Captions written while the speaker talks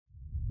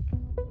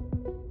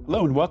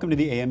Hello and welcome to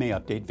the AMA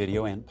Update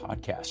video and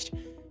podcast.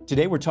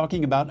 Today we're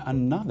talking about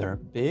another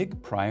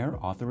big prior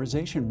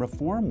authorization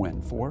reform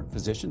win for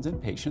physicians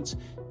and patients,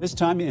 this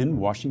time in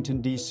Washington,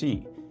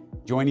 D.C.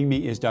 Joining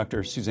me is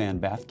Dr. Suzanne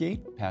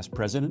Bathgate, past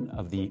president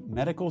of the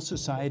Medical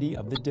Society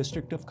of the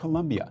District of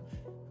Columbia,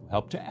 who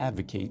helped to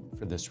advocate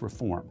for this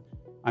reform.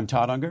 I'm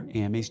Todd Unger,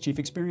 AMA's Chief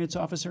Experience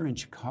Officer in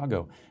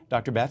Chicago.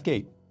 Dr.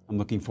 Bathgate, I'm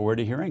looking forward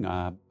to hearing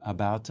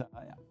about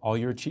all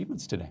your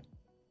achievements today.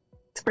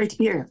 It's great to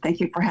be here.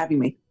 Thank you for having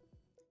me.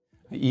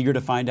 Eager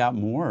to find out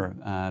more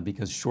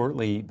because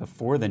shortly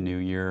before the new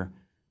year,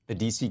 the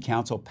D.C.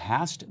 Council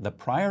passed the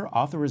Prior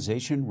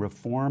Authorization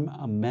Reform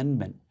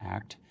Amendment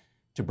Act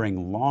to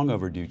bring long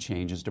overdue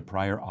changes to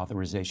prior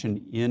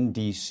authorization in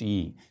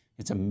D.C.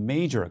 It's a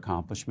major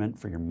accomplishment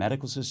for your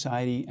medical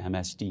society,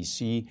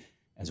 MSDC,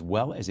 as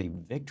well as a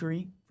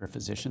victory for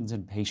physicians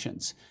and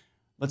patients.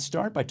 Let's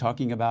start by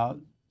talking about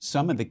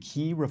some of the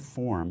key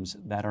reforms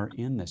that are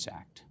in this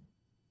act.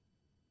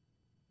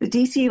 The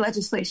D.C.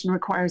 legislation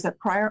requires that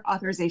prior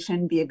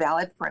authorization be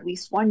valid for at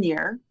least 1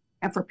 year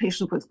and for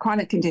patients with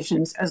chronic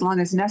conditions as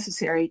long as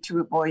necessary to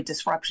avoid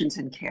disruptions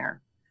in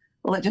care.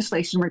 The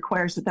legislation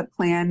requires that the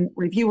plan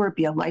reviewer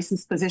be a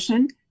licensed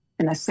physician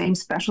in the same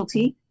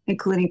specialty,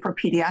 including for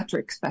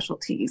pediatric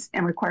specialties,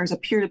 and requires a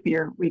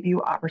peer-to-peer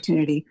review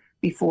opportunity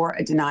before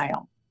a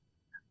denial.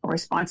 A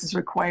response is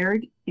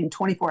required in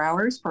 24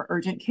 hours for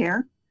urgent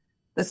care.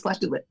 This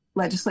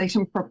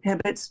legislation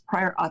prohibits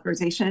prior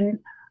authorization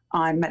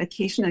on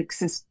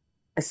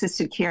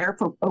medication-assisted care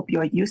for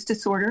opioid use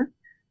disorder.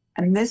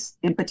 And this,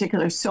 in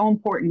particular, is so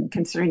important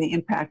considering the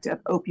impact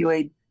of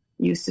opioid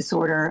use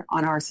disorder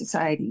on our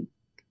society.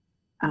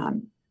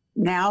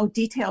 Now,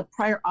 detailed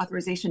prior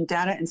authorization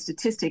data and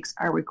statistics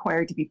are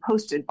required to be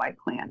posted by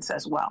plans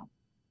as well.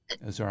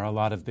 Those are a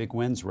lot of big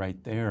wins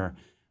right there.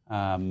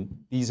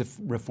 These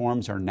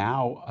reforms are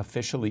now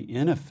officially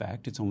in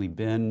effect. It's only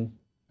been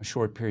a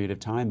short period of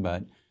time,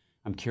 but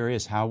I'm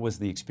curious, how was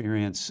the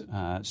experience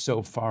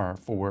so far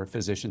for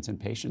physicians and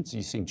patients? Are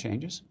you seeing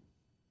changes?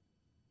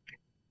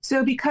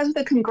 So because of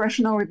the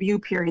congressional review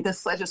period,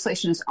 this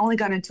legislation has only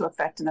gone into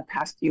effect in the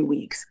past few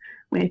weeks.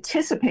 We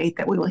anticipate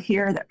that we will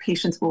hear that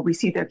patients will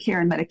receive their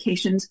care and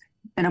medications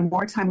in a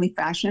more timely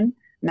fashion,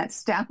 and that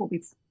staff will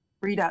be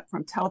freed up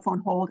from telephone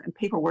hold and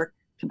paperwork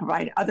to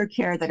provide other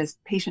care that is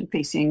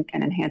patient-facing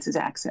and enhances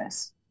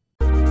access.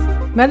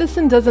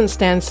 Medicine doesn't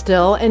stand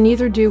still, and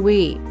neither do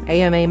we.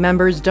 AMA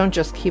members don't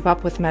just keep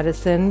up with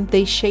medicine,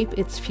 they shape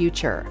its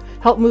future.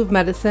 Help move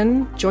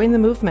medicine, join the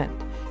movement.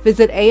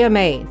 Visit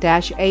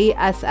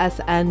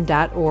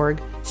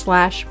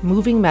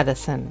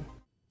ama-assn.org/movingmedicine.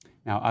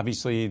 Now,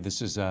 obviously,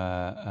 this is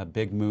a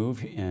big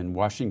move in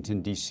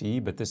Washington, D.C.,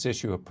 but this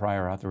issue of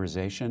prior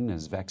authorization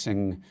is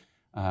vexing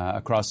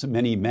across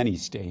many, many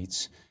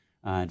states.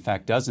 In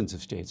fact, dozens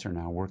of states are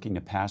now working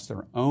to pass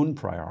their own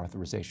prior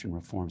authorization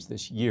reforms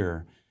this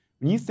year.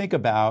 When you think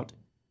about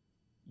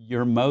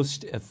your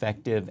most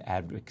effective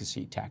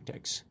advocacy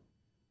tactics,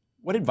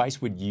 what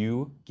advice would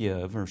you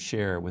give or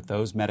share with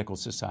those medical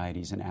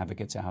societies and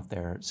advocates out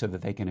there so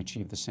that they can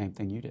achieve the same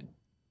thing you did?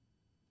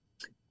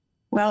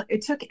 Well,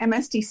 it took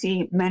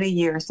MSDC many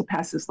years to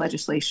pass this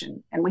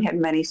legislation, and we had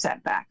many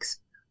setbacks.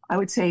 I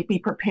would say be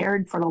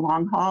prepared for the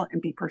long haul and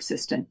be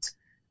persistent.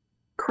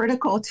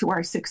 Critical to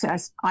our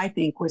success, I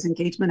think, was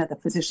engagement of the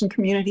physician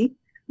community.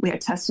 We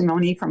had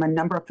testimony from a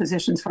number of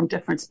physicians from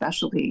different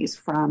specialties,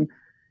 from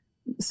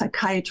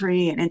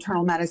psychiatry and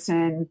internal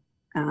medicine,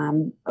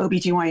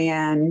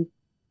 OBGYN,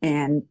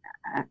 and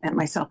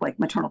myself, like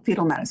maternal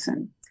fetal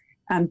medicine.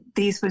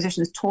 These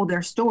physicians told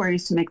their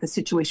stories to make the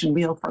situation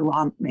real for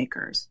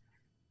lawmakers.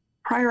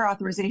 Prior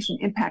authorization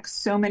impacts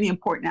so many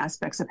important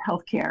aspects of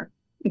healthcare,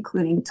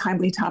 including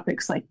timely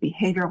topics like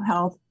behavioral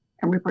health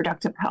and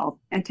reproductive health,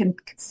 and can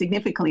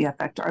significantly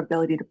affect our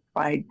ability to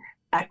provide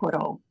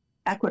equitable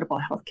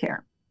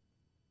healthcare.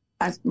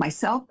 As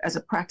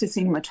a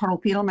practicing maternal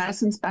fetal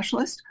medicine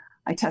specialist,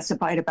 I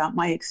testified about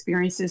my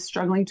experiences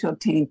struggling to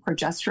obtain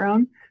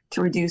progesterone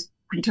to reduce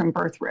preterm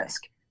birth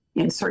risk.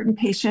 In certain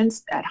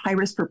patients at high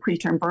risk for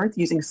preterm birth,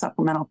 using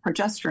supplemental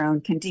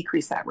progesterone can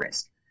decrease that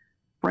risk.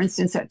 For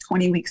instance, at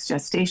 20 weeks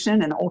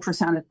gestation, an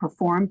ultrasound is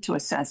performed to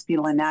assess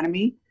fetal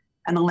anatomy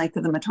and the length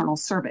of the maternal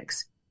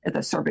cervix. If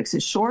the cervix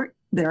is short,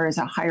 there is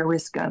a higher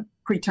risk of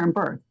preterm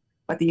birth,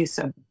 but the use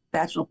of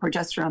vaginal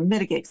progesterone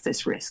mitigates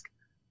this risk.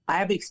 I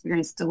have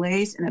experienced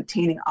delays in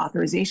obtaining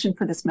authorization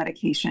for this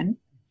medication.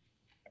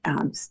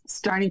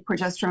 Starting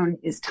progesterone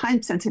is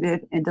time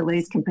sensitive, and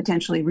delays can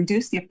potentially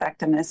reduce the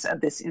effectiveness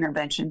of this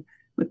intervention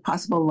with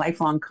possible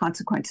lifelong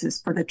consequences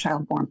for the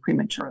child born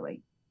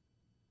prematurely.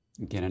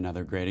 Again,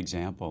 another great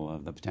example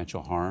of the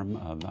potential harm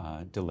of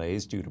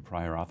delays due to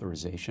prior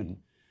authorization.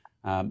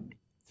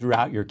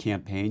 Throughout your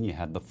campaign, you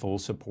had the full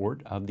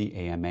support of the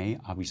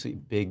AMA, obviously a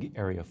big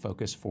area of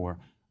focus for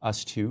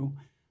us too.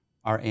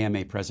 Our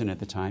AMA president at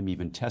the time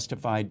even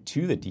testified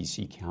to the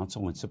D.C.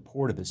 Council in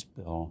support of this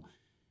bill.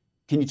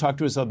 Can you talk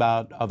to us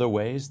about other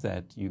ways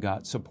that you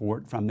got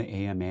support from the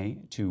AMA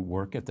to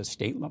work at the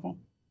state level?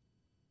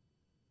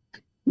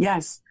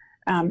 Yes.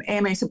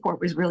 AMA support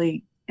was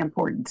really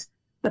important.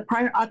 The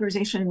Prior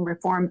Authorization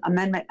Reform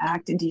Amendment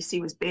Act in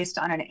DC was based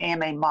on an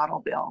AMA model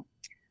bill.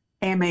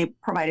 AMA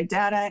provided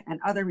data and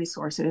other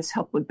resources,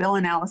 helped with bill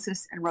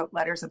analysis, and wrote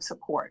letters of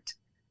support.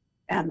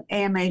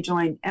 AMA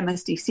joined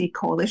MSDC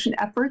coalition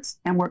efforts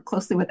and worked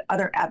closely with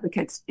other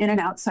advocates in and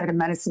outside of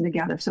medicine to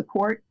gather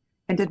support,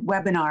 and did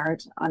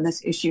webinars on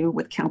this issue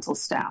with council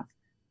staff.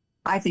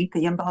 I think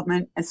the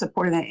involvement and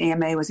support of the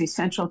AMA was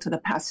essential to the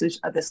passage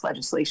of this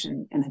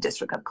legislation in the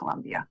District of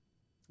Columbia.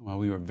 Well,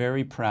 we were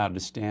very proud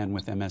to stand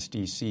with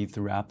MSDC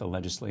throughout the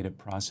legislative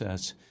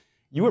process.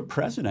 You were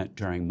president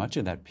during much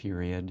of that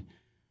period.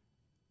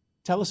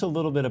 Tell us a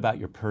little bit about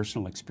your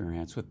personal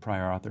experience with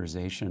prior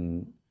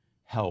authorization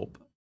help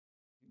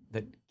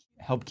that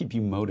helped keep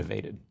you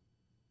motivated.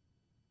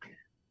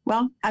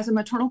 Well, as a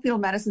maternal fetal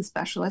medicine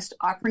specialist,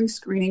 offering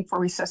screening for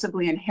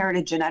recessively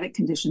inherited genetic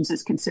conditions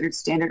is considered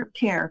standard of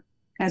care,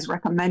 as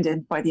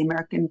recommended by the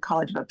American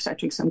College of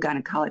Obstetrics and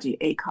Gynecology,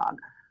 ACOG.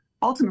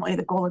 Ultimately,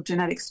 the goal of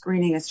genetic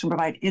screening is to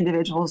provide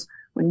individuals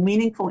with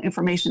meaningful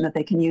information that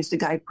they can use to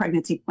guide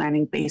pregnancy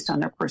planning based on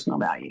their personal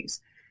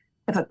values.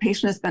 If a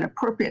patient has been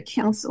appropriately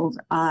counseled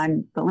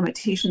on the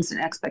limitations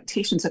and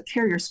expectations of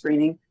carrier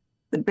screening,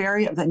 the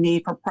barrier of the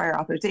need for prior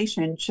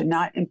authorization should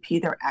not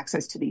impede their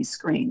access to these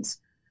screens.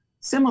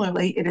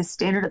 Similarly, it is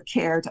standard of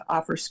care to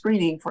offer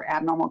screening for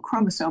abnormal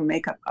chromosome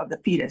makeup of the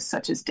fetus,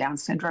 such as Down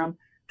syndrome,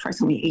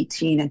 trisomy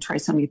 18, and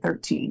trisomy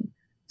 13.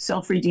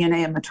 Cell-free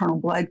DNA in maternal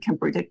blood can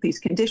predict these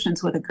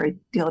conditions with a great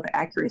deal of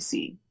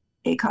accuracy.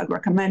 ACOG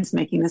recommends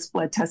making this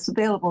blood test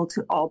available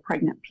to all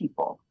pregnant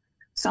people.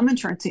 Some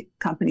insurance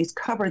companies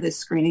cover this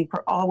screening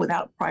for all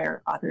without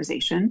prior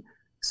authorization.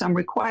 Some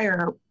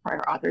require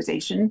prior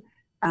authorization,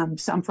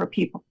 some for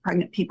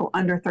pregnant people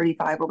under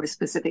 35 or with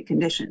specific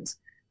conditions.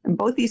 In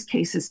both these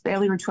cases,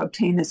 failure to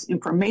obtain this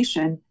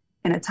information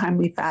in a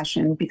timely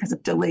fashion because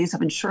of delays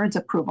of insurance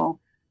approval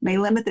may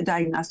limit the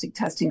diagnostic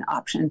testing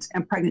options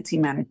and pregnancy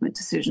management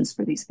decisions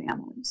for these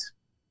families.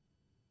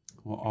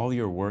 Well, all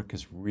your work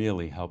has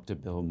really helped to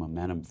build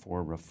momentum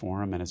for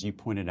reform. And as you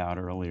pointed out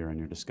earlier in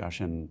your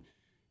discussion,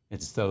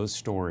 it's those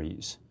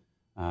stories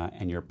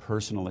and your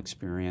personal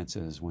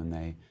experiences when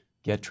they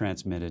get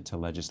transmitted to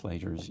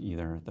legislators,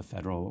 either at the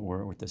federal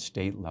or at the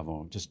state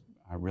level, just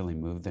really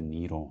move the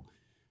needle.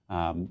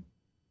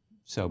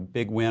 So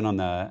big win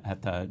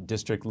at the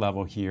district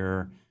level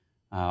here.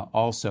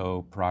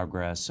 Also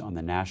progress on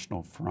the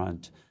national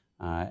front.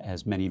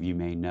 As many of you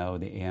may know,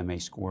 the AMA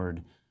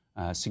scored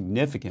a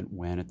significant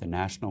win at the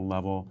national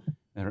level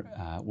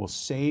that will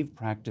save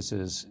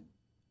practices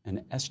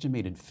an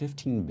estimated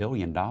 $15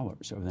 billion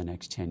over the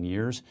next 10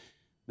 years.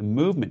 The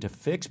movement to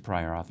fix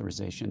prior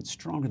authorization is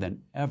stronger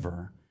than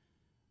ever.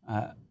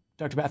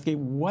 Dr. Bathgate,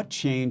 what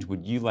change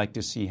would you like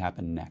to see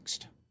happen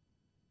next?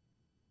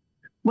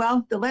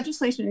 Well, the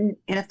legislation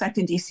in effect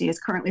in DC is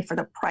currently for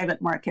the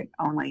private market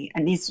only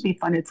and needs to be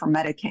funded from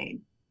Medicaid.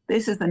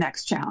 This is the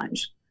next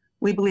challenge.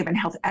 We believe in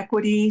health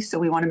equity, so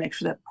we want to make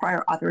sure that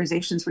prior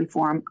authorizations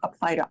reform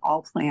apply to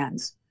all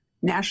plans.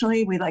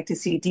 Nationally, we'd like to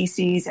see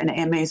DC's and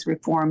AMA's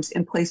reforms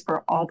in place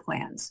for all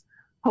plans.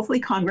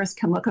 Hopefully, Congress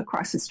can look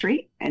across the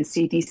street and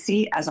see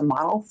DC as a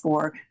model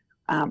for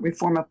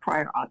reform of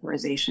prior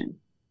authorization.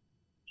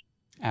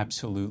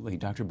 Absolutely.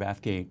 Dr.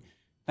 Bathgate,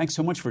 thanks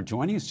so much for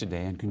joining us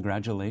today, and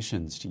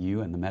congratulations to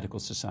you and the Medical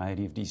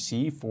Society of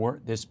DC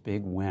for this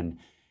big win.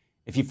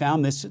 If you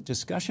found this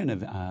discussion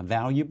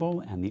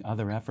valuable and the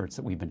other efforts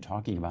that we've been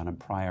talking about on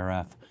prior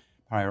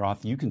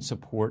auth, you can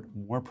support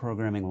more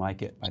programming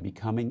like it by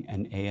becoming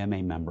an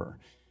AMA member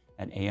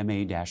at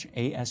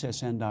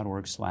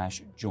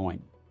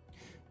ama-assn.org/join.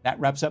 That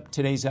wraps up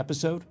today's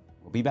episode.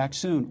 We'll be back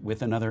soon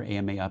with another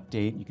AMA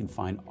update. You can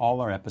find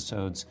all our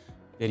episodes,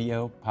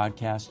 video,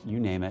 podcast, you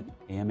name it,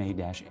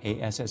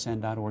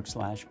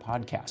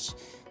 ama-assn.org/podcasts.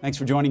 Thanks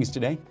for joining us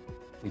today.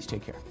 Please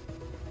take care.